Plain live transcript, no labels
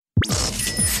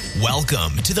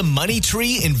Welcome to the Money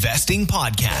Tree Investing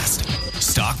Podcast.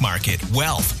 Stock market,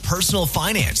 wealth, personal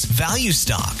finance, value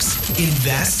stocks.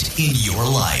 Invest in your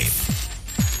life.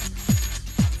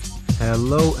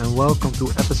 Hello and welcome to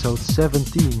episode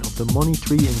 17 of the Money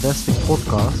Tree Investing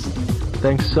Podcast.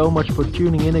 Thanks so much for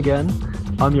tuning in again.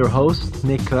 I'm your host,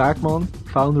 Nick Kraakman,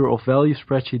 founder of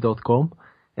ValueSpreadsheet.com,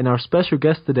 and our special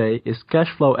guest today is cash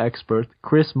flow expert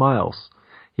Chris Miles.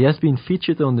 He has been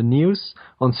featured on the news,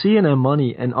 on CNN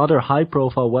Money and other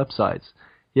high-profile websites.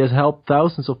 He has helped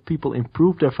thousands of people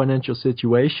improve their financial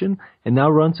situation and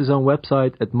now runs his own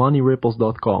website at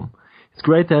moneyripples.com. It's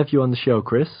great to have you on the show,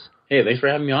 Chris. Hey, thanks for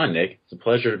having me on, Nick. It's a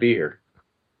pleasure to be here.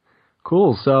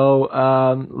 Cool. So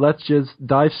let's just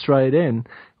dive straight in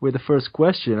with the first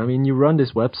question. I mean, you run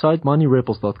this website,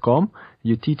 moneyripples.com.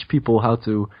 You teach people how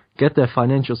to get their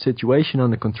financial situation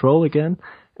under control again.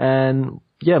 And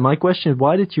yeah, my question is,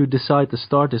 why did you decide to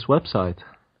start this website?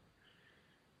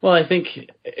 Well, I think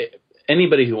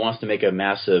anybody who wants to make a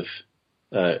massive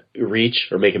reach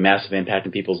or make a massive impact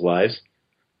in people's lives,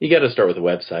 you got to start with a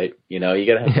website. You know, you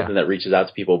got to have something that reaches out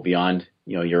to people beyond,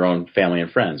 you know, your own family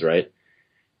and friends, right?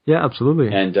 Yeah,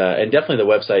 absolutely. And definitely the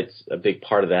website's a big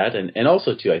part of that. And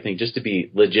also, too, I think just to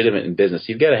be legitimate in business,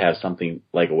 you've got to have something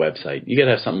like a website. You got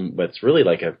to have something that's really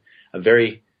like a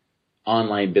very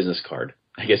online business card,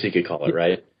 I guess you could call it,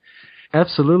 right?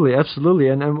 Absolutely, absolutely.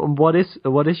 And what is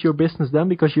your business then?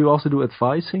 Because you also do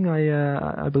advising,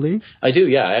 I believe. I do,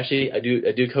 yeah. Actually, I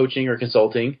do coaching or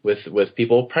consulting with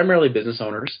people, primarily business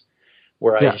owners,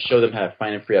 where I show them how to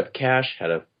find and free up cash, how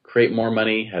to create more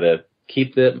money, how to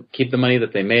keep the money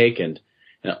that they make, and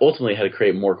ultimately how to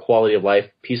create more quality of life,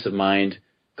 peace of mind,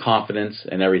 confidence,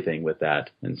 and everything with that.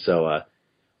 And so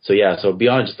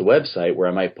beyond just the website where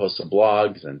I might post some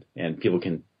blogs and people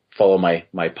can follow my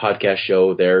podcast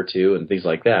show there too and things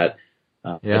like that.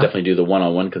 I definitely do the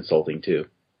one-on-one consulting too.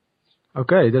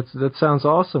 Okay, that sounds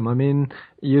awesome. I mean,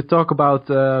 you talk about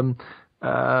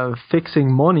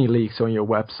fixing money leaks on your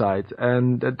website,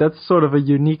 and that's sort of a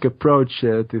unique approach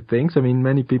to things. I mean,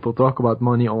 many people talk about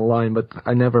money online, but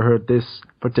I never heard this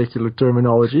particular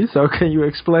terminology. So can you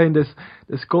explain this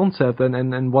concept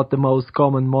and what the most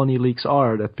common money leaks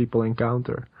are that people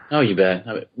encounter? Oh, you bet.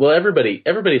 Well, everybody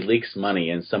leaks money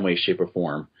in some way, shape, or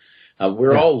form.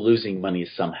 We're all losing money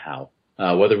somehow.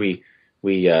 Whether we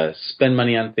spend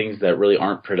money on things that really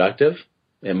aren't productive,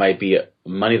 it might be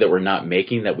money that we're not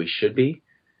making that we should be.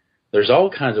 There's all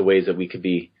kinds of ways that we could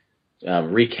be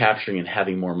recapturing and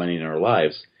having more money in our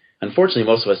lives. Unfortunately,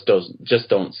 most of us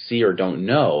don't see or don't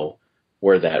know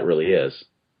where that really is,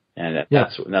 and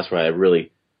that's what I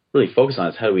really focus on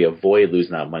is how do we avoid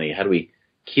losing that money? How do we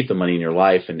keep the money in your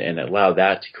life and allow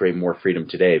that to create more freedom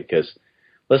today? Because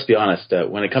let's be honest,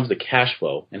 when it comes to cash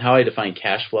flow, and how I define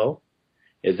cash flow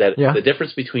is that the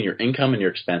difference between your income and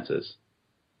your expenses.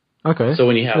 Okay. So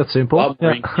when you have that's simple.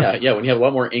 when you have a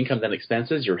lot more income than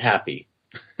expenses, you're happy.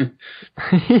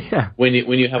 When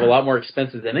you have a lot more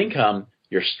expenses than income,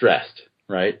 you're stressed,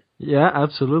 right? Yeah,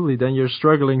 absolutely. Then you're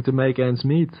struggling to make ends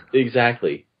meet.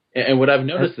 Exactly. And what I've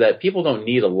noticed is that people don't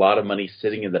need a lot of money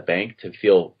sitting in the bank to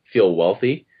feel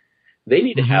wealthy. They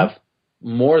need to have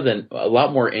a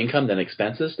lot more income than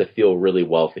expenses to feel really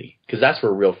wealthy, because that's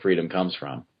where real freedom comes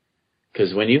from.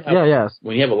 Because when you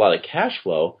have a lot of cash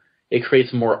flow, it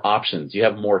creates more options. You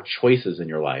have more choices in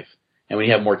your life, and when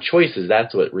you have more choices,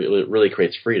 that's what really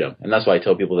creates freedom. And that's why I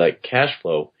tell people that cash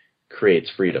flow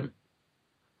creates freedom.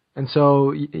 And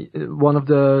so one of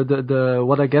the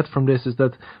what I get from this is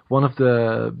that one of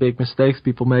the big mistakes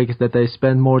people make is that they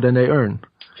spend more than they earn.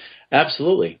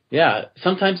 Absolutely. Yeah.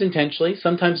 Sometimes intentionally,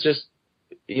 sometimes just,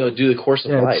 do the course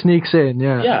of life. It sneaks in.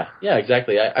 Yeah. Yeah,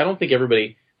 exactly. I don't think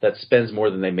everybody that spends more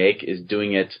than they make is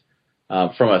doing it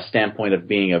from a standpoint of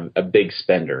being a big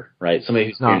spender, right? Somebody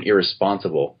who's being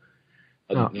irresponsible.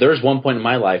 There's one point in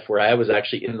my life where I was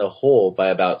actually in the hole by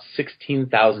about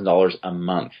 $16,000 a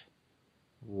month.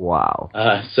 Wow.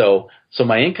 So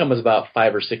my income was about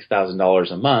 $5,000 or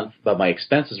 $6,000 a month, but my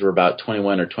expenses were about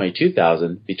 $21,000 or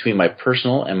 $22,000 between my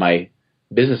personal and my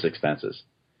business expenses.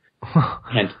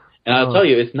 And I'll tell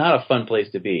you, it's not a fun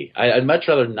place to be. I'd much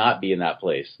rather not be in that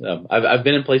place. I've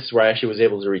been in places where I actually was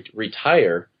able to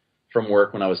retire from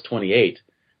work when I was 28.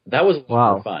 That was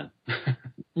more fun.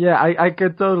 Yeah, I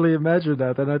can totally imagine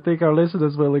that, and I think our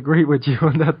listeners will agree with you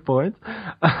on that point.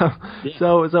 I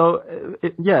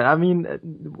mean,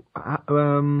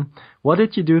 what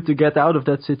did you do to get out of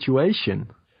that situation,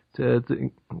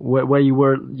 where you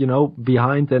were,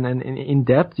 behind and in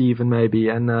debt even maybe,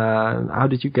 and how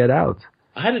did you get out?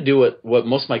 I had to do what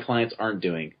most of my clients aren't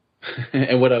doing,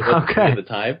 and what I wasn't doing at the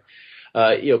time,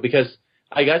 because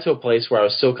I got to a place where I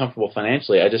was so comfortable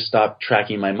financially, I just stopped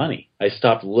tracking my money. I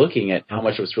stopped looking at how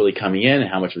much was really coming in and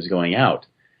how much was going out.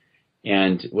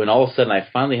 And when all of a sudden I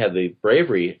finally had the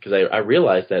bravery, because I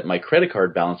realized that my credit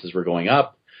card balances were going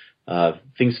up,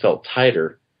 things felt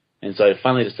tighter. And so I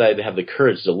finally decided to have the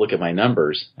courage to look at my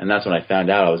numbers. And that's when I found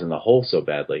out I was in the hole so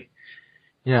badly.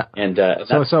 Yeah. And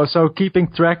so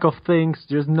keeping track of things,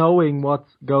 just knowing what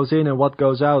goes in and what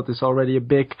goes out is already a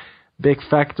big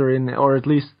factor in, or at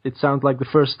least it sounds like the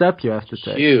first step you have to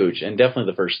take. Huge, and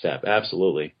definitely the first step.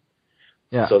 Absolutely.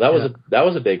 Yeah. So that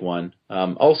was a big one.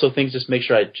 Also, things, just make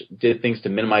sure I did things to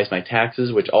minimize my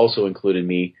taxes, which also included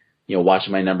me,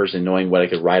 watching my numbers and knowing what I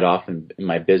could write off in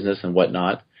my business and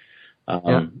whatnot. I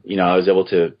was able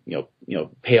to,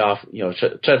 pay off,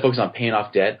 try to focus on paying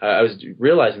off debt. I was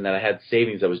realizing that I had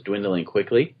savings that was dwindling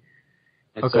quickly.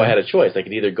 And so I had a choice. I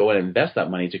could either go and invest that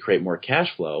money to create more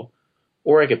cash flow,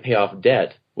 or I could pay off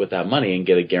debt with that money and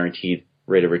get a guaranteed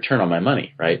rate of return on my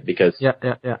money, right? Because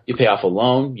you pay off a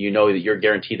loan, you know that you're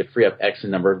guaranteed to free up X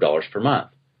number of dollars per month.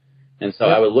 And so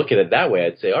I would look at it that way.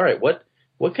 I'd say, all right,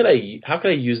 how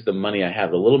could I use the money I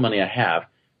have, the little money I have,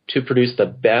 to produce the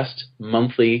best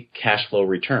monthly cash flow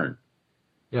return?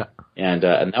 Yeah. And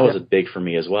that was big for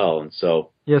me as well. And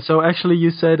so. Yeah. So actually you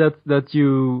say that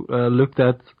you looked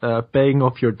at paying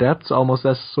off your debts almost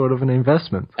as sort of an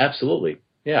investment. Absolutely.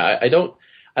 Yeah. I don't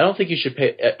think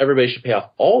everybody should pay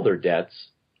off all their debts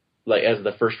like as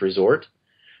the first resort.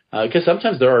 Because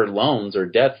sometimes there are loans or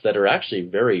debts that are actually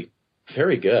very,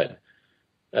 very good.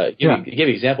 Give you an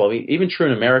example. I mean, even true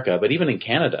in America, but even in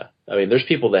Canada. I mean, there's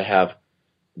people that have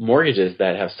mortgages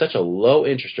that have such a low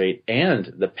interest rate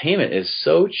and the payment is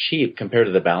so cheap compared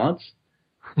to the balance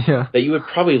that you would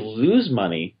probably lose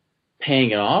money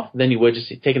paying it off than you would just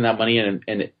taking that money in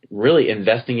and really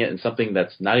investing it in something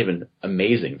that's not even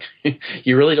amazing.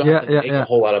 You really don't have to make a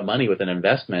whole lot of money with an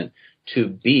investment to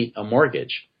beat a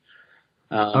mortgage.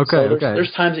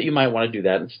 There's times that you might want to do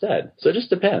that instead. So it just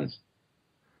depends.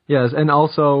 Yes, and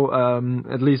also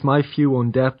at least my view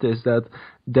on debt is that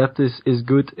debt is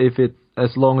good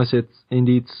as long as it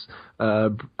indeed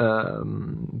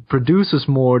produces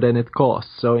more than it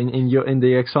costs. So in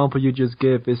the example you just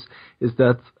give is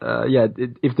that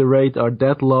if the rates are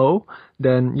that low,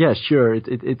 then sure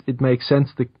it makes sense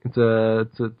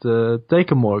to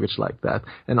take a mortgage like that.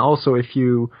 And also if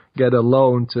you get a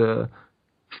loan to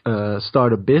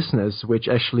start a business which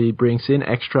actually brings in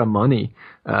extra money,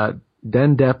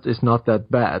 then debt is not that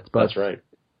bad. But that's right.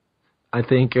 I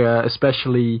think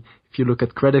especially if you look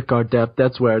at credit card debt,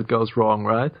 that's where it goes wrong,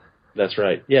 right? That's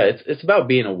right. Yeah, it's about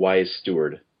being a wise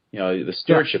steward. The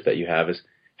stewardship that you have is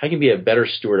how you can be a better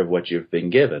steward of what you've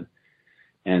been given.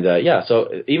 And so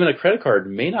even a credit card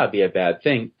may not be a bad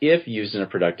thing if used in a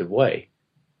productive way.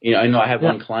 I know I had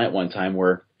one client one time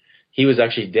where he was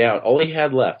actually down. All he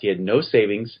had left, he had no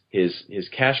savings. His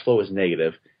cash flow was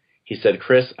negative. He said,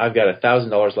 "Chris, I've got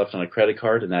 $1,000 left on a credit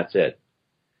card, and that's it."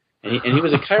 And he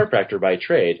was a chiropractor by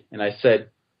trade. And I said,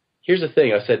 "Here's the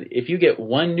thing." I said, "If you get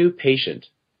one new patient,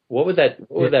 what would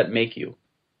that make you?"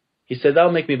 He said,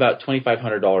 "That'll make me about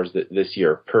 $2,500 this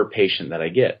year per patient that I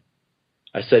get."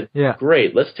 I said,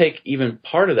 "Great. Let's take even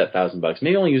part of that $1,000.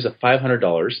 Maybe only use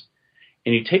 $500,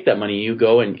 and you take that money, you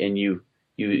go and you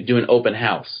do an open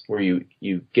house where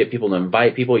you get people to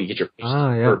invite people, you get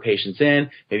your patients in,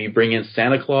 maybe you bring in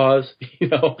Santa Claus,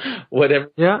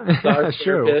 whatever.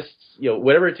 Therapists,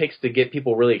 whatever it takes to get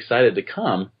people really excited to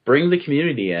come, bring the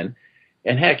community in.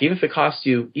 And heck, even if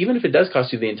it does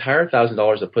cost you the entire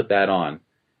 $1,000 to put that on,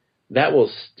 that will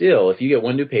still, if you get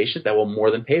one new patient, that will more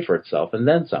than pay for itself and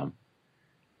then some."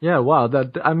 Yeah, wow.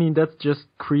 That's just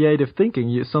creative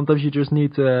thinking. Sometimes you just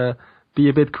need to be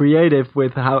a bit creative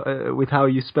with how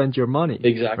you spend your money.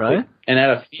 Exactly. Right? And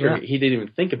out of fear, he didn't even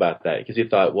think about that because he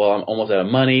thought, well, I'm almost out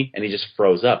of money, and he just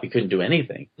froze up. He couldn't do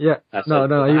anything. Yeah.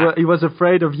 He was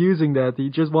afraid of using that. He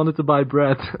just wanted to buy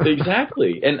bread.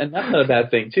 Exactly. And that's not a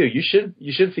bad thing too. You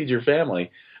should feed your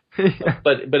family.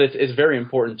 But it's very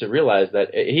important to realize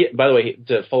that by the way,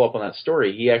 to follow up on that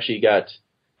story, he actually got,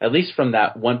 at least from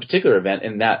that one particular event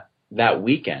in that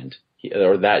weekend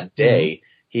or that day,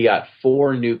 he got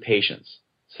 4 new patients.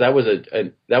 So that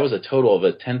was a total of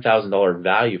a $10,000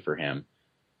 value for him.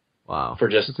 Wow.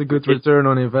 It's a good return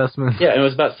on investment. Yeah, and it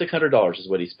was about $600 is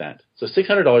what he spent. So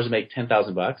 $600 to make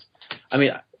 $10,000. I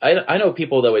mean, I know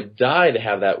people that would die to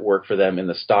have that work for them in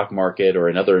the stock market or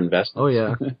in other investments. Oh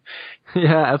yeah.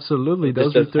 Yeah, absolutely.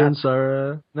 Those returns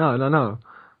are no.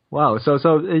 Wow.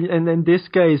 So in this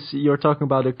case, you're talking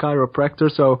about a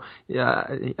chiropractor. So yeah,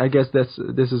 I guess this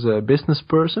is a business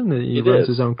person. He runs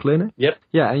his own clinic. Yep.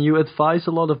 Yeah, and you advise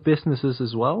a lot of businesses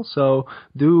as well. So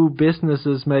do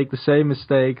businesses make the same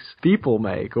mistakes people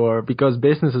make, or because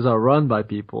businesses are run by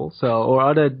people? So, or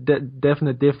are there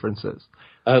definite differences?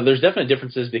 There's definite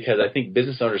differences because I think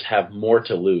business owners have more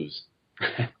to lose.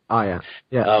 Oh yeah.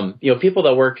 Yeah. People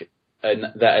that work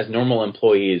that as normal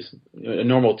employees, a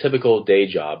normal typical day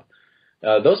job,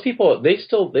 those people they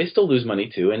still lose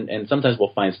money too, and sometimes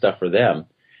we'll find stuff for them.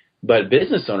 But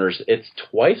business owners, it's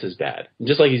twice as bad.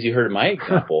 Just like as you heard in my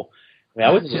example, I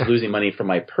wasn't just losing money from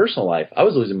my personal life; I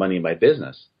was losing money in my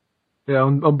business. Yeah,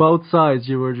 on both sides,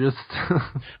 you were just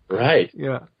right.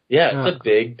 Yeah, it's a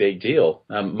big deal.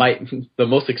 The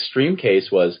most extreme case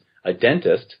was a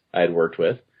dentist I had worked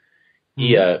with.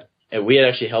 And we had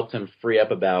actually helped him free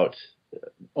up about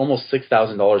almost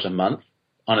 $6,000 a month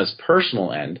on his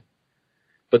personal end.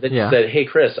 But then he said, "Hey,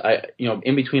 Chris,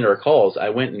 in between our calls, I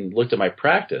went and looked at my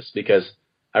practice because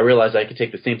I realized I could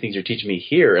take the same things you're teaching me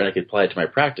here and I could apply it to my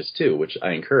practice too, which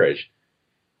I encourage."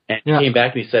 And he came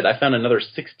back and he said, "I found another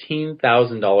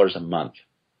 $16,000 a month."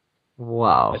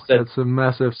 Wow, I said, that's a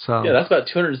massive sum. Yeah, that's about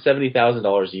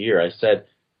 $270,000 a year. I said,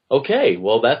 "Okay,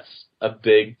 well, that's a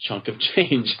big chunk of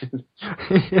change."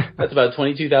 That's about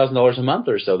 $22,000 a month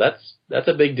or so. That's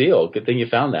a big deal. Good thing you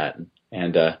found that.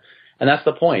 And that's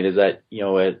the point is that,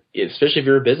 especially if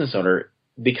you're a business owner,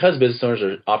 because business owners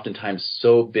are oftentimes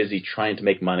so busy trying to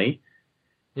make money,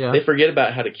 they forget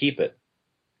about how to keep it.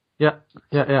 Yeah.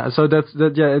 So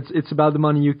it's about the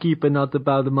money you keep and not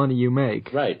about the money you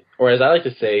make. Right. Or as I like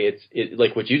to say, it's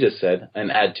like what you just said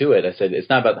and add to it. I said, it's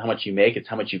not about how much you make, it's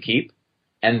how much you keep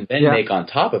and then make on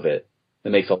top of it. That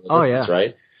makes all the difference,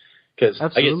 right? Because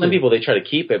I get some people, they try to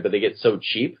keep it, but they get so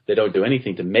cheap, they don't do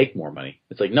anything to make more money.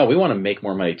 It's like, no, we want to make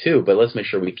more money too, but let's make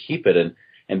sure we keep it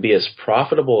and be as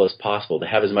profitable as possible, to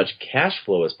have as much cash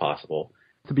flow as possible.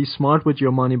 To be smart with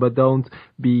your money, but don't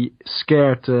be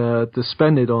scared to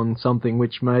spend it on something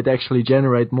which might actually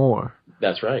generate more.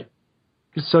 That's right.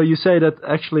 So you say that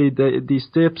actually these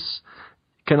tips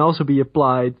can also be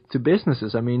applied to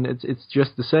businesses. I mean, it's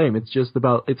just the same.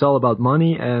 It's all about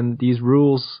money, and these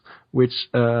rules, which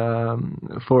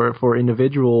for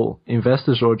individual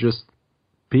investors or just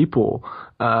people,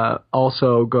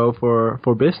 also go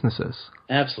for businesses.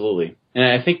 Absolutely, and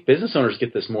I think business owners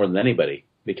get this more than anybody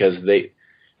because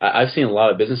I've seen a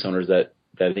lot of business owners that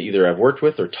either I've worked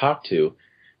with or talked to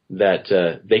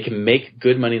that they can make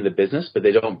good money in the business, but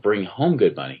they don't bring home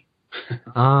good money.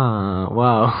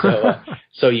 Wow.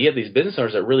 So you get these business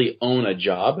owners that really own a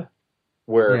job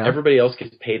where everybody else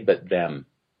gets paid but them.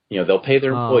 They'll pay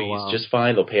their employees just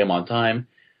fine. They'll pay them on time,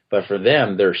 but for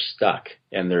them, they're stuck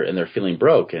and they're feeling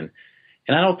broke. And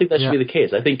I don't think that should be the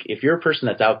case. I think if you're a person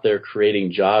that's out there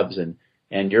creating jobs and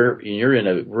you're in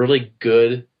a really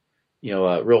good,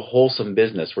 a real wholesome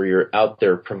business where you're out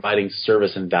there providing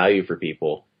service and value for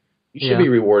people, you should be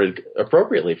rewarded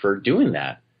appropriately for doing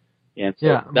that. And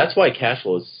so that's why cash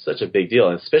flow is such a big deal,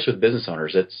 and especially with business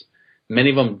owners. Many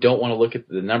of them don't want to look at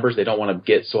the numbers. They don't want to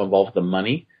get so involved with the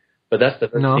money. But that's the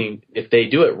first thing. If they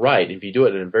do it right, if you do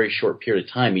it in a very short period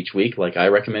of time each week, like I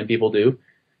recommend people do,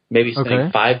 maybe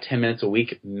spending 5-10 minutes a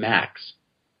week max,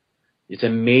 it's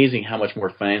amazing how much more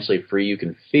financially free you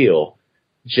can feel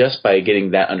just by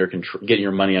getting that under control, getting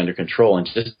your money under control in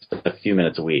just a few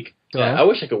minutes a week. I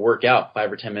wish I could work out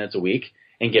 5 or 10 minutes a week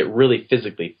and get really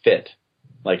physically fit.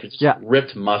 Like just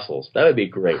ripped muscles. That would be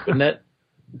great, wouldn't it?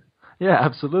 Yeah,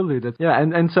 absolutely.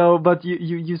 And so, but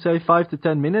you say 5 to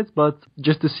 10 minutes, but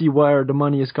just to see where the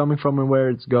money is coming from and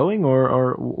where it's going,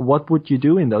 or what would you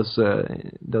do in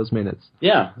those minutes?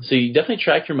 Yeah, so you definitely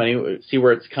track your money, see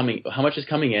where it's coming, how much is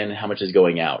coming in, and how much is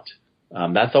going out.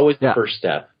 That's always the first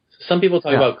step. Some people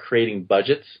talk about creating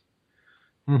budgets,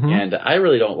 and I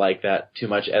really don't like that too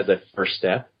much as a first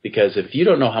step, because if you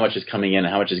don't know how much is coming in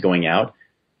and how much is going out,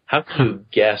 how can you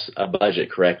guess a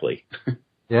budget correctly?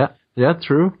 Yeah,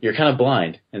 true. You're kind of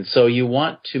blind. And so you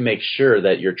want to make sure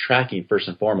that you're tracking first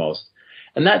and foremost.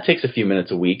 And that takes a few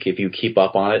minutes a week if you keep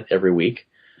up on it every week.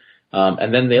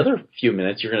 And then the other few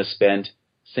minutes you're going to spend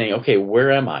saying, okay,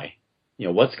 where am I?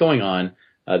 What's going on?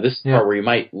 This is the part where you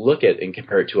might look at and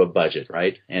compare it to a budget,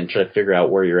 right? And try to figure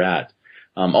out where you're at.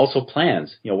 Also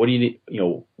plans. What do you need?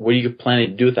 What are you planning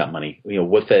to do with that money?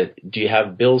 Do you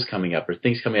have bills coming up or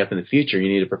things coming up in the future you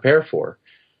need to prepare for?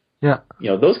 Yeah.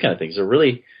 Those kind of things are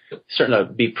really starting to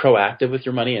be proactive with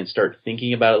your money and start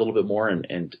thinking about it a little bit more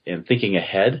and thinking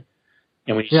ahead.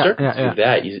 And when you start to do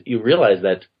that, you realize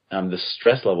that the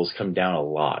stress levels come down a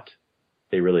lot.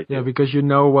 They really do. Yeah, because you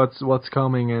know what's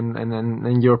coming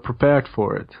and you're prepared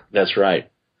for it. That's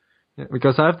right.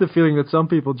 Because I have the feeling that some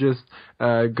people just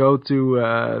go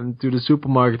to the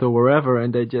supermarket or wherever,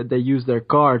 and they use their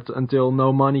card until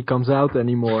no money comes out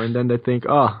anymore, and then they think,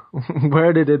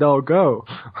 where did it all go?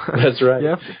 That's right.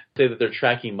 Yeah. Say that they're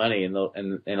tracking money,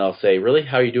 and I'll say, really,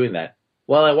 how are you doing that?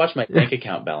 Well, I watch my bank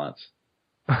account balance.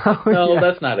 No,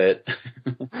 that's not it.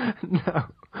 No,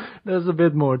 there's a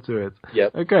bit more to it.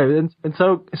 Yep. Okay, and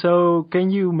so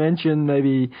can you mention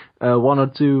maybe one or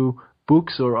two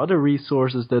books or other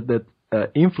resources that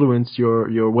influenced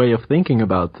your way of thinking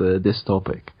about this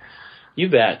topic? You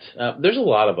bet. There's a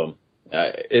lot of them.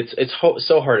 It's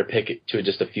so hard to pick to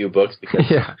just a few books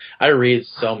because I read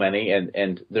so many,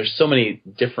 and there's so many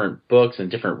different books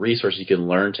and different resources you can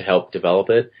learn to help develop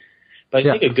it. But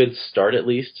I think a good start, at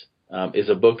least, is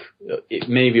a book.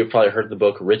 Many of you have probably heard the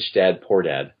book Rich Dad, Poor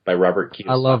Dad by Robert Kiyosaki.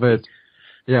 I love it.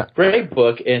 Yeah. Great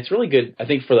book, and it's really good, I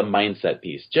think, for the mindset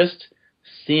piece. Just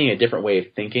seeing a different way of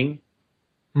thinking.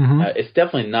 Mm-hmm. It's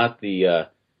definitely not the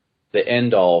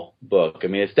end-all book. I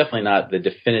mean, it's definitely not the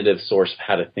definitive source of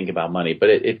how to think about money, but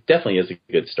it definitely is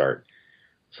a good start.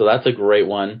 So that's a great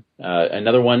one.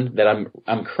 Another one that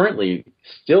I'm currently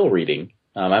still reading,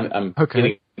 I'm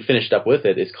getting finished up with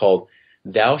it, is called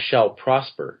Thou Shalt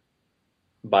Prosper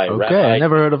by Rabbi. I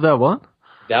never heard of that one.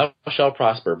 Thou Shalt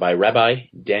Prosper by Rabbi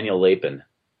Daniel Lapin.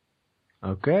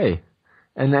 Okay.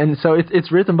 And so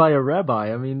it's written by a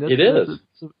rabbi. I mean,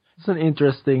 it's an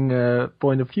interesting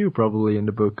point of view probably in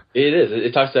the book. It is.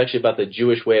 It talks actually about the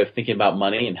Jewish way of thinking about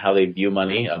money and how they view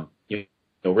money,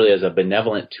 really as a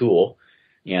benevolent tool.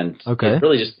 And it's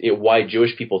really just why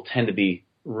Jewish people tend to be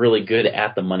really good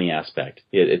at the money aspect.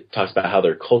 It talks about how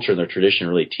their culture and their tradition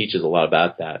really teaches a lot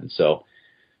about that. And so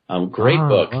great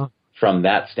book from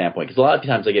that standpoint. Because a lot of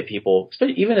times I get people,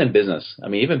 even in business,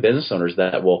 even business owners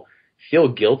that will feel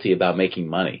guilty about making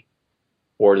money.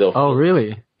 Or they'll feel,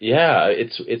 really? Yeah,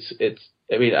 it's.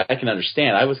 I mean, I can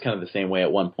understand. I was kind of the same way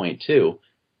at one point too.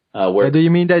 Do you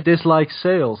mean they dislike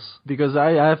sales? Because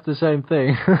I have the same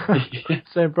thing,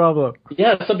 same problem.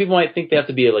 Yeah, some people might think they have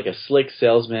to be like a slick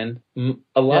salesman.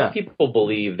 A lot of people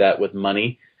believe that with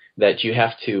money, that you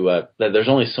have to that there's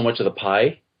only so much of the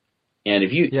pie, and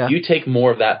if you take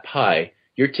more of that pie,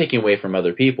 you're taking away from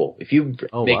other people. If you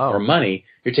make more money,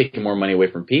 you're taking more money away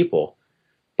from people.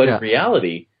 But in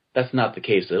reality, that's not the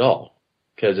case at all.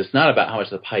 Because it's not about how much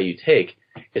of the pie you take,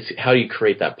 it's how you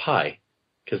create that pie.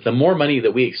 Because the more money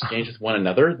that we exchange with one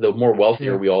another, the more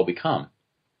wealthier we all become.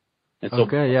 And so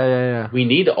we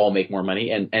need to all make more money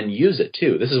and use it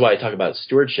too. This is why I talk about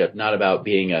stewardship, not about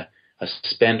being a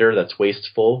spender that's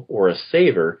wasteful or a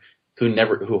saver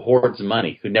who hoards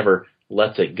money, who never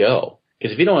lets it go.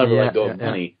 Because if you don't ever let go of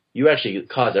money, you actually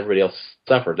cause everybody else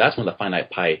to suffer. That's when the finite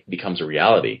pie becomes a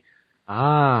reality.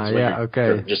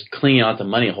 You're just clinging on to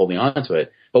money and holding on to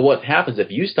it. But what happens if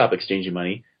you stop exchanging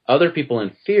money, other people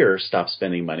in fear stop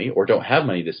spending money or don't have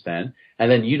money to spend,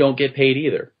 and then you don't get paid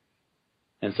either.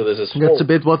 And so there's this That's a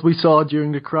bit what we saw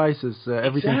during the crisis.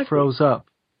 Everything froze up.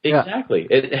 Exactly.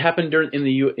 It happened in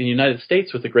the United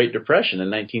States with the Great Depression in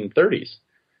the 1930s.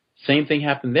 Same thing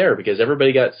happened there because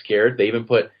everybody got scared. They even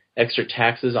put extra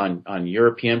taxes on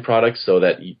European products so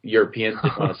that Europeans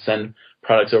didn't want to send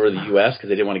products over to the U.S. because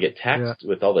they didn't want to get taxed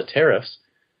with all the tariffs.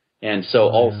 And so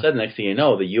all of a sudden, next thing you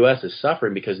know, the U.S. is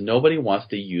suffering because nobody wants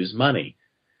to use money.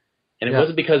 And it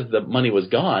wasn't because the money was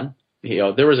gone.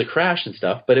 There was a crash and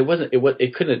stuff, but it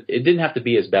didn't have to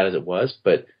be as bad as it was.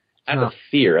 But out of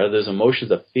fear, out of those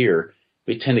emotions of fear,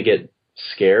 we tend to get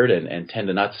scared and tend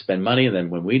to not spend money. And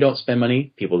then when we don't spend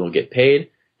money, people don't get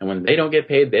paid. And when they don't get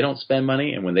paid, they don't spend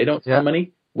money. And when they don't spend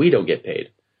money, we don't get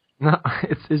paid. No,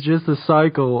 it's just a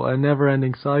cycle, a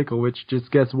never-ending cycle, which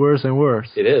just gets worse and worse.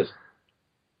 It is.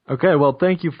 Okay, well,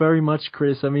 thank you very much,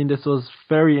 Chris. This was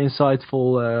very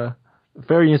insightful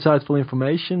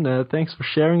information. Thanks for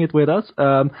sharing it with us.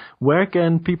 Where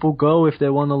can people go if they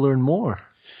want to learn more?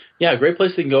 Yeah, a great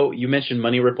place to go. You mentioned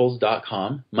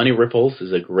moneyripples.com. Money Ripples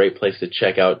is a great place to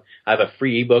check out. I have a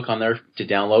free ebook on there to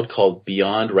download called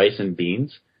Beyond Rice and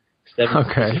Beans.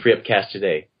 7 free up cash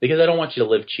today. Because I don't want you to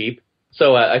live cheap.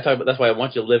 So that's why I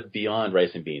want you to live beyond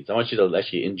rice and beans. I want you to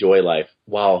actually enjoy life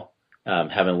while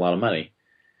having a lot of money.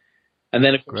 And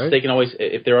then, of course, they can always,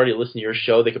 if they're already listening to your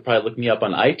show, they could probably look me up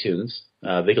on iTunes.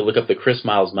 They could look up the Chris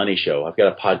Miles Money Show. I've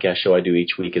got a podcast show I do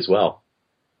each week as well.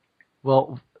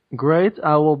 Well, great.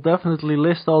 I will definitely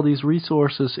list all these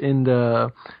resources in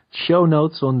the show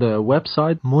notes on the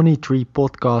website,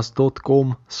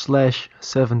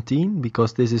 moneytreepodcast.com/17,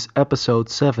 because this is episode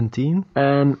 17.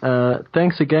 And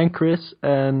thanks again, Chris,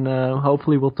 and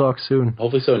hopefully we'll talk soon.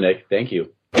 Hopefully so, Nick. Thank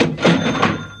you.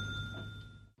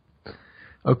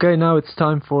 Okay, now it's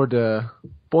time for the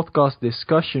podcast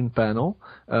discussion panel.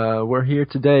 We're here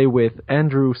today with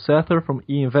Andrew Sather from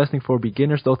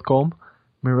einvestingforbeginners.com,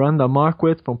 Miranda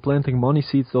Marquardt from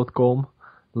plantingmoneyseeds.com,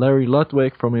 Larry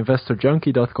Ludwig from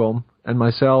investorjunkie.com, and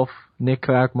myself, Nick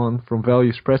Kraakman from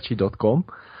valuespreadsheet.com.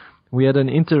 We had an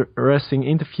interesting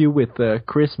interview with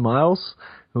Chris Miles,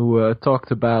 who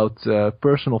talked about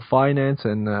personal finance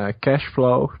and cash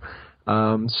flow.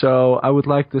 So I would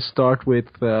like to start with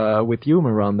you,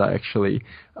 Miranda. Actually,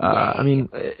 I mean,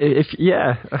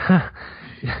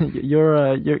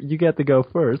 you get to go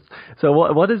first. So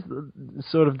what is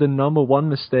sort of the number one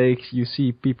mistakes you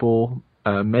see people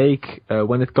make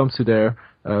when it comes to their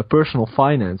personal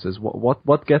finances?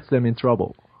 What gets them in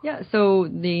trouble? Yeah, so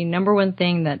the number one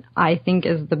thing that I think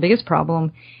is the biggest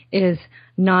problem is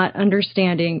not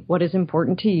understanding what is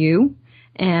important to you.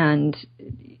 And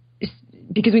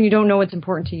because when you don't know what's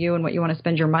important to you and what you want to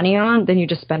spend your money on, then you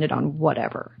just spend it on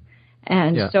whatever.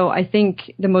 And so I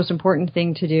think the most important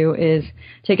thing to do is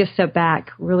take a step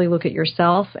back, really look at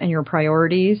yourself and your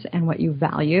priorities and what you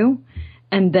value,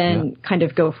 and then kind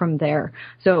of go from there.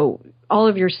 So all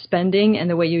of your spending and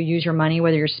the way you use your money,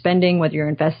 whether you're spending, whether you're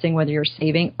investing, whether you're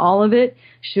saving, all of it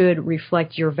should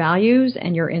reflect your values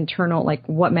and your internal, like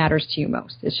what matters to you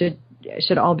most. It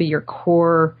should all be your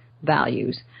core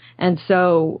values. And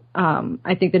so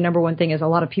I think the number one thing is a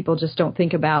lot of people just don't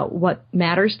think about what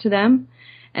matters to them.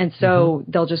 And so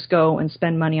they'll just go and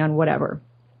spend money on whatever.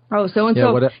 Oh,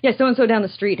 so-and-so down the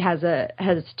street has this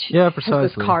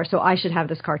car, so I should have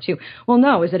this car too. Well,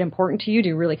 no, is it important to you? Do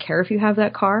you really care if you have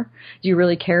that car? Do you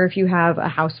really care if you have a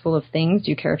house full of things?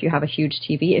 Do you care if you have a huge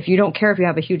TV? If you don't care if you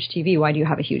have a huge TV, why do you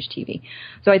have a huge TV?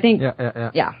 So I think,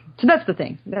 so that's the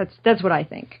thing. That's what I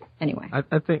think. Anyway,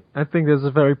 I think there's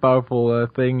a very powerful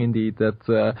thing indeed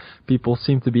that people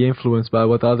seem to be influenced by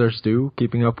what others do,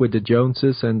 keeping up with the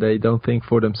Joneses, and they don't think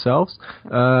for themselves.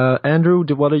 Andrew,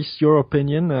 what is your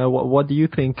opinion? What do you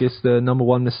think is the number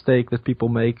one mistake that people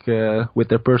make with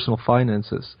their personal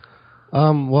finances?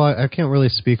 Well, I can't really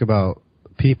speak about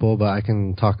people, but I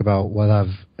can talk about what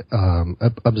I've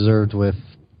observed with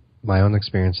my own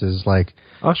experiences. Like,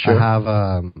 I have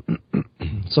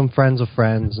some friends of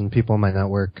friends and people in my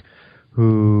network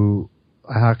who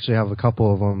I actually have a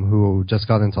couple of them who just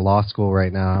got into law school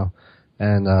right now,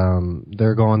 and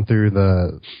they're going through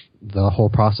the whole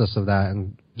process of that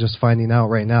and just finding out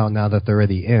right now that they're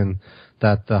already in,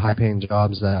 that the high-paying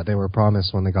jobs that they were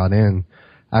promised when they got in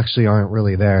actually aren't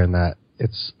really there, and that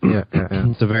it's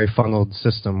it's a very funneled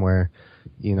system where,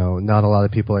 you know, not a lot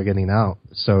of people are getting out.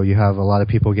 So you have a lot of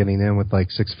people getting in with like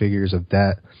 6 figures of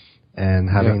debt and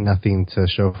having nothing to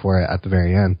show for it at the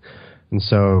very end. And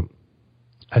so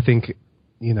I think,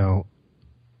 you know,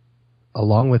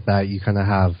 along with that, you kind of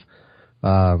have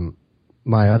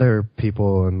my other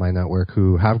people in my network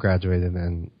who have graduated,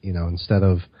 and, you know, instead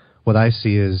of what I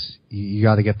see is you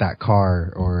got to get that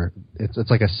car, or it's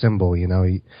like a symbol, you know,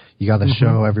 you got to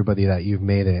show everybody that you've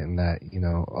made it and that, you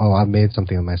know, oh, I've made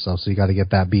something of myself. So you got to get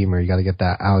that Beamer, you got to get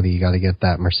that Audi, you got to get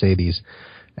that Mercedes.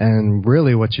 And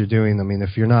really what you're doing, I mean,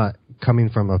 if you're not coming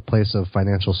from a place of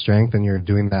financial strength and you're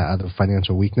doing that out of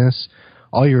financial weakness,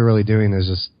 all you're really doing is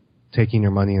just taking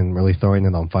your money and really throwing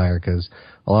it on fire, because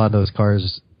a lot of those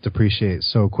cars depreciate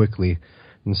so quickly.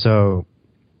 And so,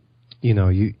 you know,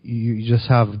 you just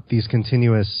have these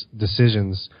continuous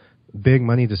decisions, big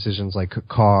money decisions, like a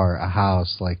car, a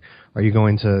house. Like, are you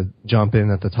going to jump in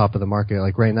at the top of the market?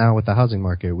 Like right now with the housing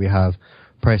market, we have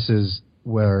prices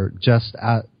where just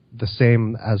at the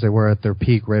same as they were at their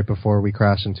peak right before we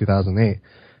crashed in 2008.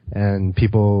 And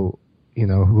people, you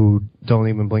know, who don't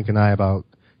even blink an eye about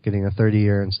getting a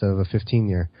 30-year instead of a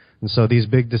 15-year. And so these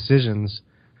big decisions,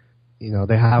 you know,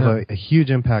 they have a huge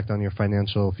impact on your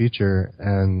financial future.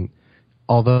 And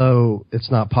although it's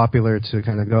not popular to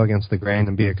kind of go against the grain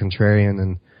and be a contrarian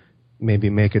and maybe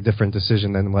make a different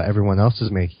decision than what everyone else is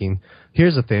making,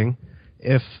 here's the thing.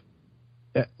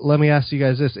 Let me ask you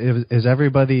guys this.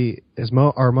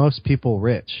 Are most people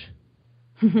rich?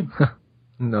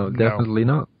 No, definitely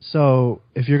not. So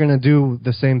if you're going to do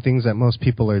the same things that most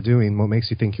people are doing, what makes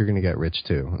you think you're going to get rich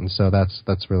too? And so that's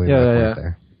really my point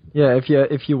there. Yeah,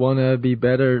 if you want to be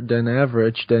better than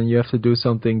average, then you have to do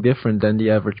something different than the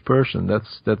average person.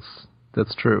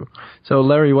 That's true. So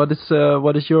Larry, what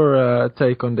is your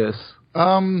take on this?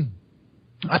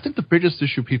 I think the biggest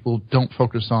issue people don't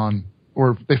focus on,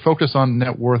 or they focus on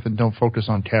net worth and don't focus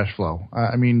on cash flow.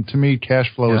 I mean, to me, cash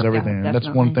flow is everything, and that's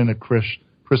one thing that Chris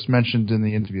mentioned in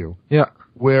the interview. Yeah,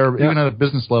 where even at a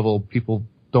business level, people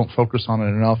don't focus on it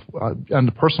enough. On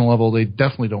the personal level, they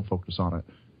definitely don't focus on it.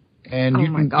 And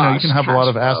you can have a lot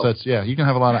of assets. Yeah, you can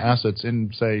have a lot of assets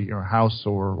in, say, your house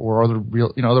or other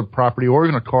real, other property, or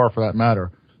even a car for that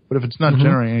matter. But if it's not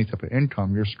generating any type of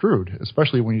income, you're screwed,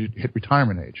 especially when you hit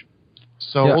retirement age.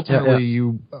 So ultimately,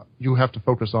 you have to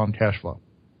focus on cash flow.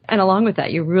 And along with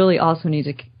that, you really also need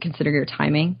to consider your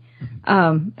timing.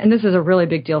 And this is a really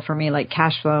big deal for me. Like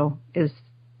cash flow is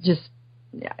just,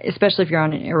 especially if you're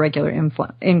on an irregular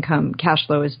income, cash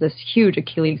flow is this huge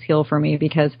Achilles heel for me,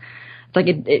 because it's like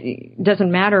it doesn't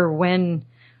matter when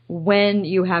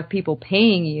you have people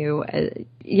paying you,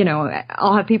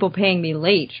 I'll have people paying me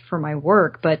late for my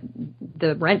work, but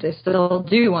the rent is still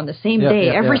due on the same day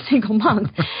every single month.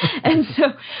 And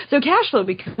so cash flow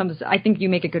becomes, I think you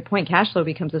make a good point, cash flow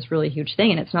becomes this really huge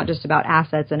thing. And it's not just about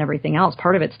assets and everything else.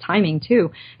 Part of it's timing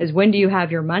too, is when do you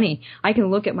have your money? I can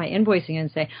look at my invoicing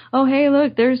and say, oh, hey,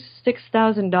 look, there's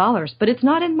 $6,000, but it's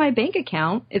not in my bank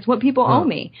account. It's what people owe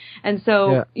me. And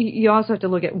so you also have to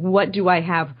look at what do I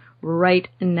have right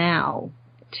now,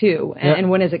 too, and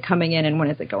when is it coming in and when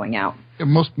is it going out?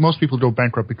 Most people go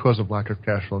bankrupt because of lack of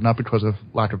cash flow, not because of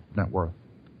lack of net worth.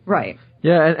 Right.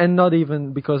 Yeah, and not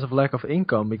even because of lack of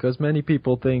income, because many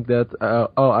people think that,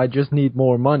 I just need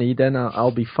more money, then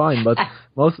I'll be fine. But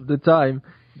most of the time,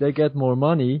 they get more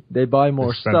money, they buy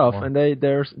more stuff, and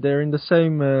they're in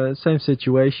the same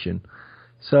situation.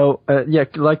 So,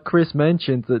 like Chris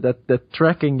mentioned, that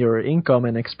tracking your income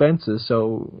and expenses,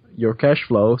 so your cash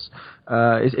flows,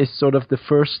 is sort of the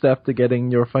first step to getting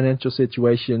your financial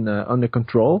situation under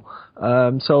control.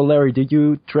 So, Larry, do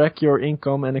you track your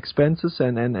income and expenses,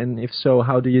 and if so,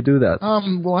 how do you do that?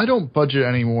 Well, I don't budget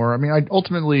anymore. I mean,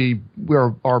 ultimately,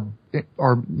 our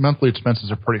monthly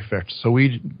expenses are pretty fixed. So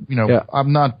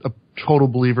I'm not a total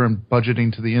believer in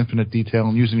budgeting to the infinite detail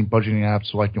and using budgeting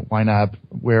apps like YNAB,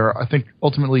 where I think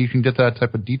ultimately you can get that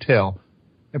type of detail,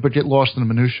 but get lost in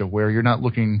the minutia, where you're not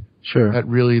looking at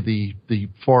really the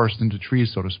forest into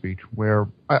trees, so to speak, where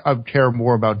I care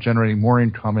more about generating more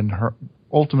income and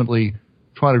ultimately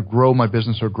try to grow my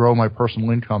business or grow my personal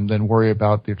income than worry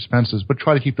about the expenses, but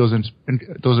try to keep those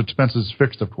expenses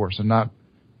fixed, of course, and not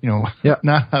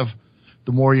have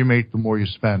the more you make, the more you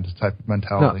spend type of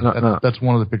mentality. That's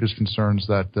one of the biggest concerns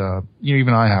that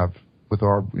even I have with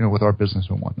our business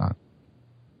and whatnot.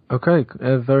 Okay,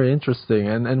 very interesting.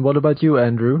 And what about you,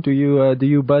 Andrew? Do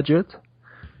you budget?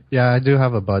 Yeah, I do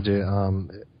have a budget.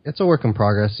 It's a work in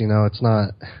progress.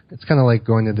 It's kind of like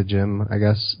going to the gym. I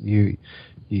guess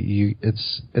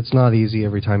it's not easy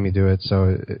every time you do it,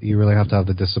 so you really have to have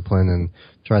the discipline and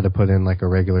try to put in like a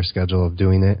regular schedule of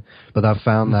doing it. But I've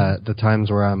found that the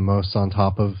times where I'm most on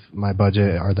top of my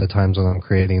budget are the times when I'm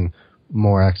creating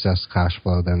more excess cash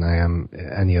flow than I am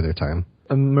any other time.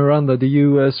 Miranda, do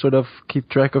you sort of keep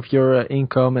track of your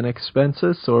income and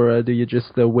expenses, or do you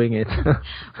just wing it?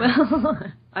 Well,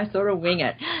 I sort of wing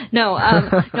it. No,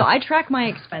 I track my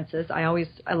expenses. I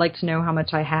like to know how much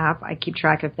I have. I keep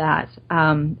track of that.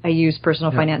 I use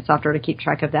personal finance software to keep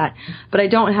track of that. But I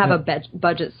don't have a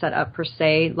budget set up per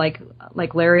se. Like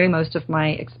Larry, most of my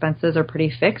expenses are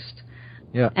pretty fixed.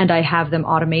 Yeah. And I have them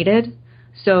automated.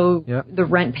 So the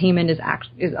rent payment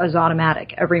is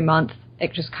automatic every month.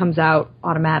 It just comes out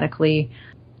automatically.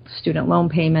 Student loan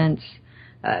payments,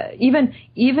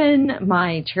 even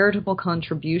my charitable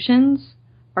contributions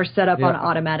are set up on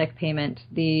automatic payment.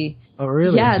 Oh,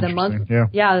 really? Yeah,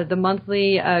 the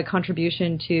monthly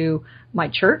contribution to my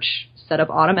church set up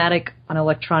automatic on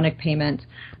electronic payment.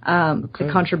 The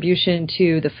contribution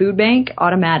to the food bank,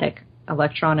 automatic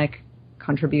electronic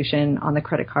contribution on the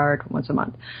credit card once a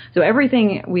month. So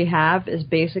everything we have is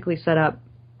basically set up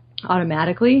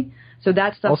automatically. So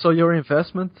that stuff. Also, your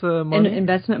investment money?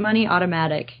 Investment money,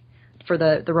 automatic. For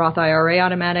the Roth IRA,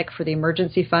 automatic. For the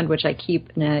emergency fund, which I keep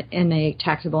in a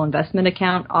taxable investment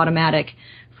account, automatic.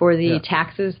 For the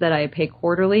taxes that I pay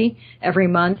quarterly, every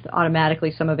month,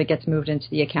 automatically some of it gets moved into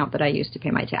the account that I use to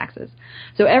pay my taxes.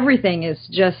 So everything is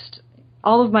just,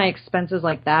 all of my expenses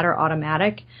like that are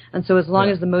automatic. And so as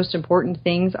long as the most important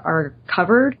things are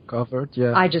covered,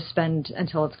 I just spend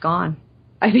until it's gone.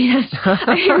 I mean, that's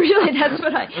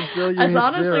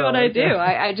honestly what I do.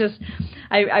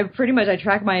 I pretty much, I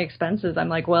track my expenses. I'm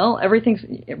like, well,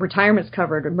 retirement's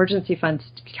covered, emergency fund's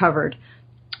covered,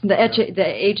 the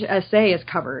HSA is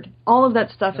covered. All of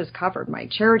that stuff is covered. My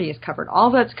charity is covered. All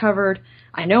of that's covered.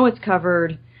 I know it's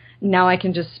covered. Now I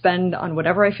can just spend on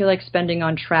whatever I feel like spending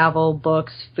on travel,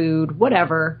 books, food,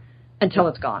 whatever, until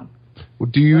it's gone. Well,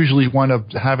 do you usually wind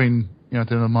up having, at the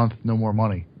end of the month, no more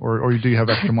money? Or do you have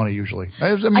extra money usually?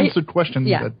 It's a question.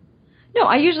 No,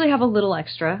 I usually have a little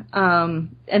extra,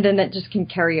 and then that just can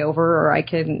carry over, or I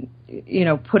can,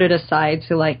 put it aside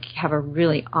to have a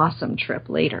really awesome trip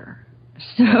later.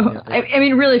 So, I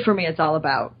mean, really for me, it's all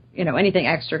about, anything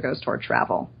extra goes toward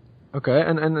travel. Okay,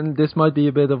 and this might be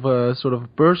a bit of a sort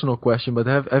of personal question, but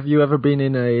have you ever been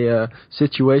in a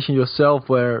situation yourself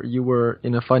where you were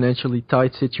in a financially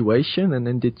tight situation, and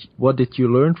then what did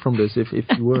you learn from this, if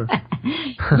you were?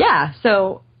 Yeah.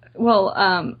 So, well,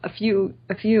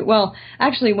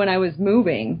 actually, when I was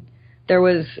moving, there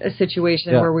was a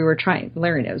situation where we were trying.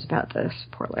 Larry knows about this.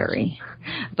 Poor Larry,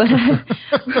 but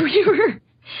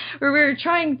we were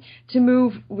trying to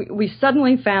move. We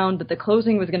suddenly found that the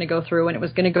closing was going to go through, and it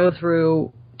was going to go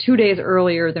through 2 days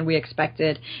earlier than we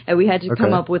expected, and we had to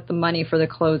come up with the money for the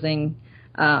closing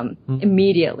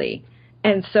immediately.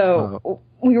 And so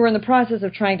we were in the process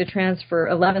of trying to transfer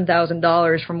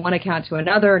 $11,000 from one account to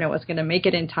another, and it was going to make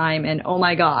it in time. And oh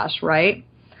my gosh, right?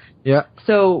 Yeah.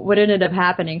 So what ended up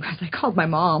happening was I called my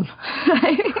mom.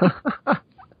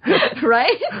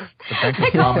 Right? The bank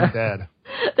of mom and dad.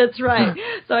 That's right.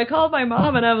 So I called my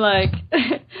mom, and I'm like,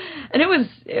 and it was,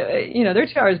 they're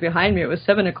 2 hours behind me. It was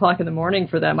 7 o'clock in the morning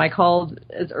for them. I called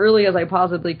as early as I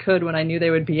possibly could when I knew they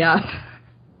would be up.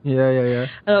 Yeah.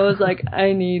 And I was like,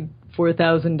 I need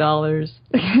 $4,000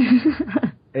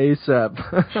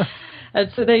 ASAP.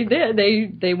 And so they did.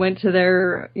 They went to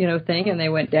their, thing, and they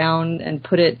went down and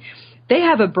put it. They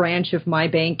have a branch of my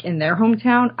bank in their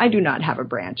hometown. I do not have a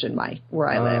branch in where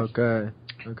I live.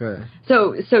 Okay.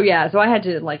 So I had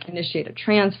to initiate a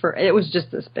transfer. It was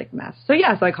just this big mess. So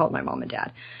I called my mom and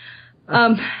dad.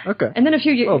 Okay. And then a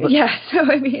few years,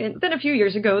 then a few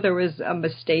years ago there was a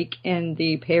mistake in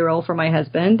the payroll for my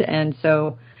husband, and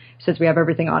so since we have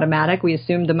everything automatic, we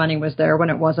assumed the money was there when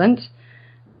it wasn't.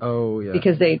 Oh yeah.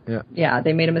 Because they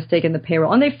made a mistake in the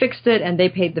payroll, and they fixed it, and they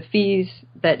paid the fees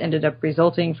that ended up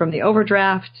resulting from the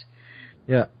overdraft.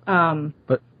 Yeah.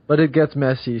 But it gets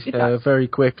messy very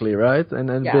quickly, right? And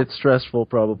a bit stressful,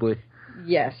 probably.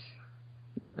 Yes.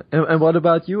 And what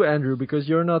about you, Andrew? Because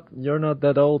you're not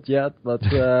that old yet, but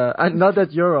not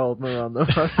that you're old, Miranda.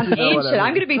 I'm ancient.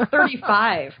 I'm going to be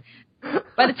 35.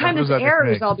 By the time this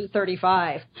airs, I'll be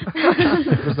 35.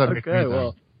 Okay,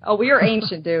 well. Oh, we are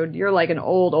ancient, dude. You're like an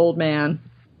old man.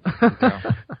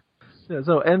 Yeah,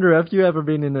 so, Andrew, have you ever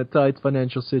been in a tight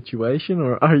financial situation,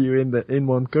 or are you in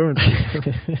one currently?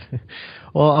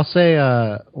 Well, I'll say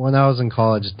when I was in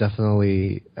college,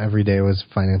 definitely every day was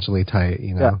financially tight.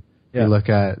 Yeah. You look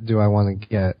at, do I want to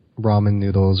get ramen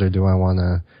noodles or do I want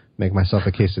to make myself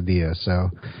a quesadilla? So,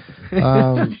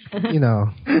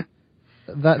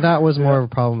 that was more of a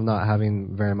problem, not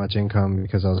having very much income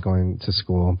because I was going to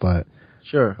school. But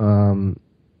sure,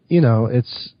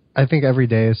 I think every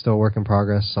day is still a work in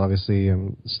progress. Obviously,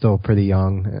 I'm still pretty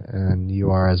young, and you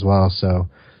are as well. So,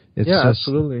 it's just,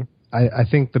 absolutely. I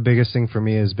think the biggest thing for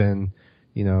me has been,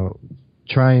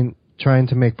 trying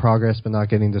to make progress, but not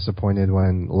getting disappointed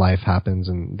when life happens,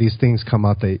 and these things come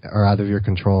up that are out of your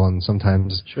control, and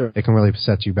sometimes it can really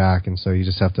set you back, and so you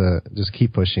just have to just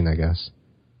keep pushing, I guess.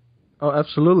 Oh,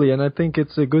 absolutely, and I think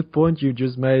it's a good point you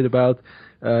just made about,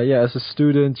 as a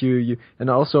student, you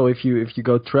and also if you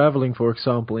go traveling, for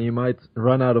example, and you might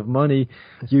run out of money,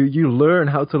 you learn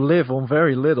how to live on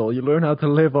very little. You learn how to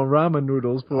live on ramen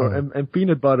noodles and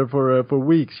peanut butter for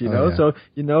weeks, So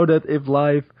you know that if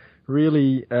life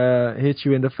really hits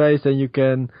you in the face, then you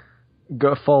can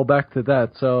fall back to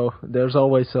that. So there's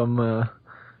always some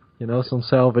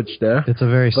salvage there. It's a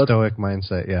very stoic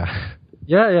mindset, yeah.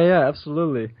 Yeah,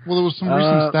 absolutely. Well, there was some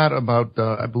recent stat about,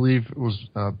 I believe it was,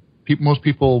 most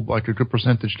people, like a good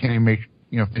percentage, can't even make,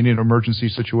 if they need an emergency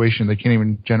situation, they can't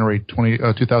even generate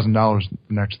 $2,000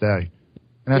 the next day.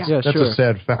 And that's a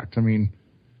sad fact. I mean,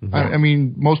 I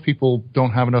mean, most people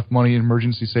don't have enough money in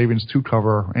emergency savings to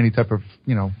cover any type of,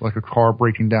 like a car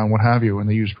breaking down, what have you, and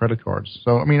they use credit cards.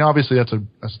 So, I mean, obviously that's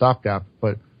a stopgap,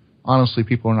 but honestly,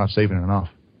 people are not saving enough.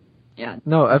 Yeah.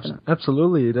 No,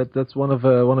 absolutely. That's one of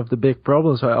the big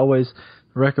problems. I always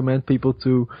recommend people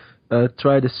to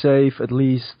try to save at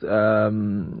least,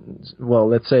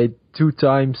 let's say 2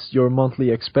 times your monthly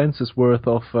expenses worth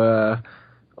of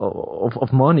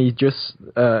money, just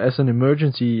as an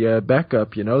emergency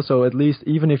backup. So at least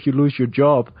even if you lose your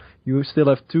job, you still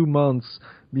have 2 months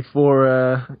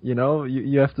before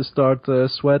you have to start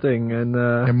sweating. And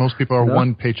most people are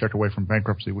one paycheck away from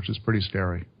bankruptcy, which is pretty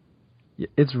scary.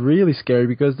 It's really scary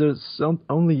because there's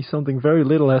only something very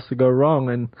little has to go wrong,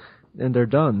 and they're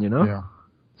done. Yeah.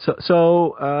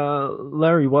 So,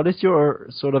 Larry, what is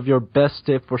your best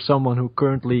tip for someone who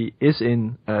currently is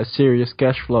in serious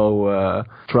cash flow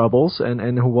troubles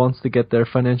and who wants to get their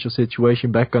financial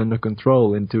situation back under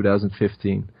control in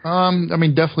 2015? I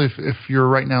mean, definitely, if you're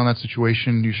right now in that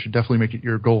situation, you should definitely make it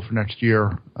your goal for next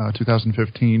year,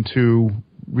 2015, to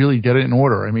really get it in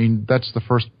order. I mean, that's the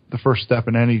first step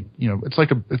in any, it's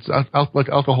like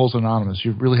Alcohol's Anonymous.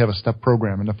 You really have a step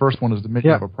program, and the first one is admit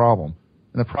you have a problem,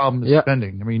 and the problem is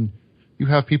spending. I mean, you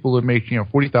have people that make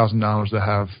 $40,000 that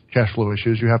have cash flow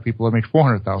issues. You have people that make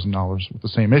 $400,000 with the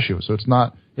same issue. So it's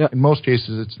not in most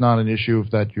cases it's not an issue of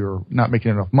that you're not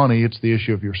making enough money. It's the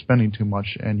issue of you're spending too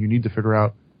much, and you need to figure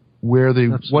out what's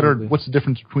the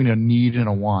difference between a need and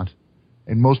a want.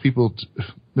 And most people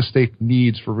mistake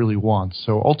needs for really wants.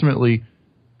 So ultimately,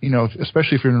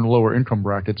 especially if you're in the lower income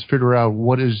brackets, figure out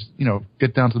what is,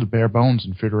 get down to the bare bones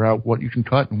and figure out what you can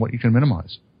cut and what you can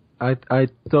minimize. I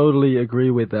totally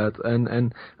agree with that,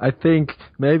 and I think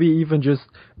maybe even just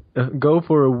go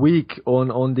for a week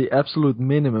on the absolute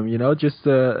minimum. Just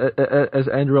as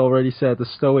Andrew already said, the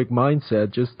stoic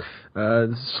mindset. Just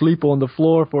sleep on the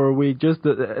floor for a week. Just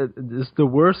the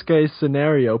worst case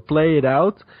scenario. Play it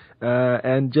out,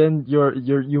 and then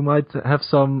you might have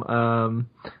some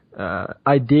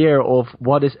idea of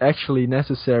what is actually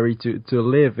necessary to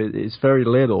live. It's very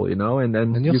little,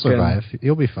 and you'll survive.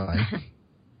 You'll be fine.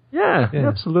 Yeah,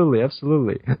 absolutely.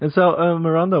 And so,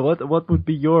 Miranda, what would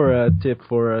be your tip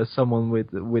for someone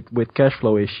with cash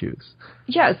flow issues?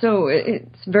 Yeah, so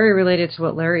it's very related to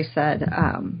what Larry said.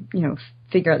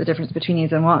 Figure out the difference between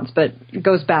needs and wants, but it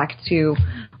goes back to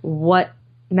what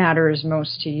matters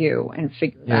most to you and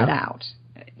figure that out.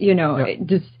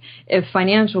 If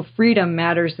financial freedom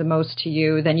matters the most to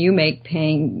you, then you make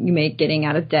getting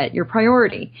out of debt your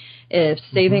priority. If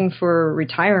saving for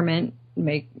retirement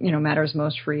matters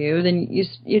most for you, then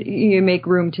you make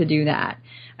room to do that.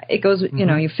 It goes,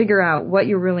 you figure out what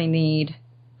you really need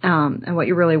and what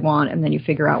you really want, and then you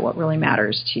figure out what really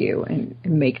matters to you and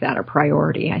make that a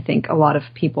priority. I think a lot of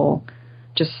people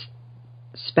just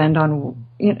spend on,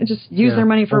 just use their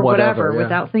money for whatever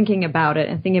without thinking about it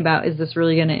and thinking about, is this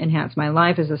really going to enhance my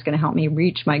life? Is this going to help me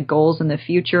reach my goals in the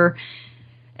future?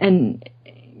 And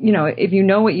if you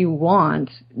know what you want,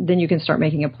 then you can start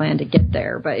making a plan to get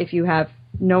there. But if you have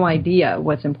no idea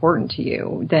what's important to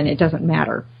you, then it doesn't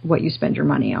matter what you spend your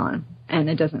money on. And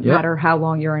it doesn't matter how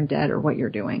long you're in debt or what you're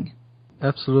doing.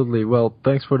 Absolutely. Well,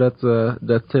 thanks for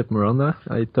that tip, Miranda.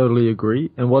 I totally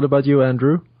agree. And what about you,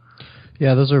 Andrew?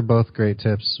 Yeah, those are both great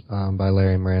tips by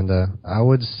Larry and Miranda. I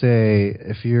would say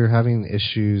if you're having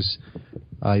issues,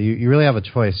 you really have a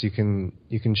choice. You can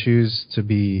choose to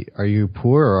be, are you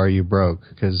poor or are you broke?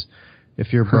 Because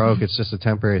if you're broke, it's just a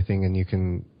temporary thing, and you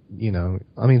can,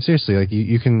 seriously, like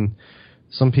you can.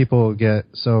 Some people get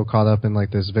so caught up in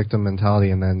like this victim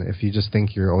mentality, and then if you just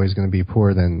think you're always going to be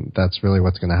poor, then that's really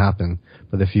what's going to happen.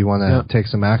 But if you want to take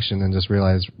some action and just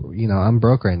realize, I'm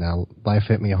broke right now. Life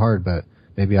hit me hard, but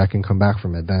maybe I can come back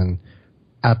from it. Then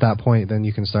at that point, then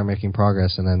you can start making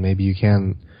progress, and then maybe you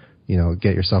can,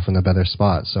 get yourself in a better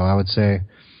spot. So I would say,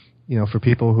 for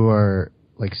people who are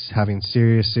like having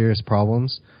serious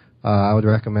problems, I would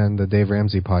recommend the Dave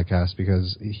Ramsey podcast,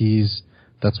 because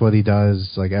that's what he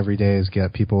does like every day, is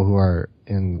get people who are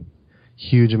in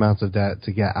huge amounts of debt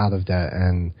to get out of debt.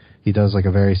 And he does like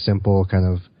a very simple kind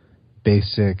of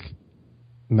basic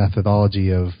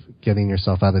methodology of getting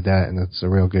yourself out of debt, and it's a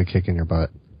real good kick in your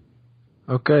butt.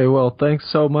 Okay, well, thanks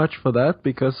so much for that,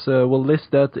 because we'll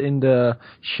list that in the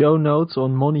show notes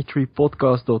on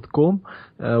moneytreepodcast.com,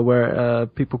 where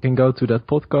people can go to that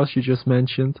podcast you just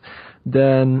mentioned.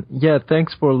 Then,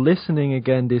 thanks for listening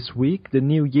again this week. The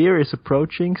new year is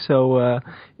approaching, so it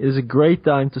is a great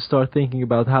time to start thinking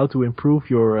about how to improve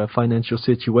your financial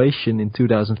situation in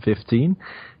 2015.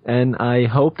 And I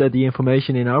hope that the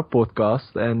information in our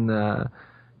podcast and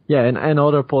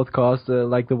other podcasts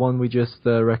like the one we just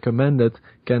recommended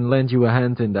can lend you a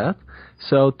hand in that.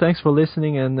 So thanks for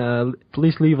listening, and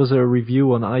please leave us a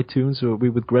review on iTunes. We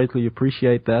would greatly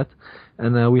appreciate that.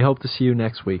 And we hope to see you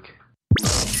next week.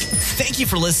 Thank you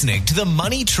for listening to the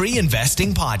Money Tree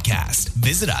Investing Podcast.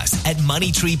 Visit us at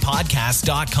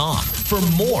moneytreepodcast.com for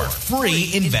more free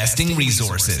investing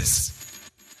resources.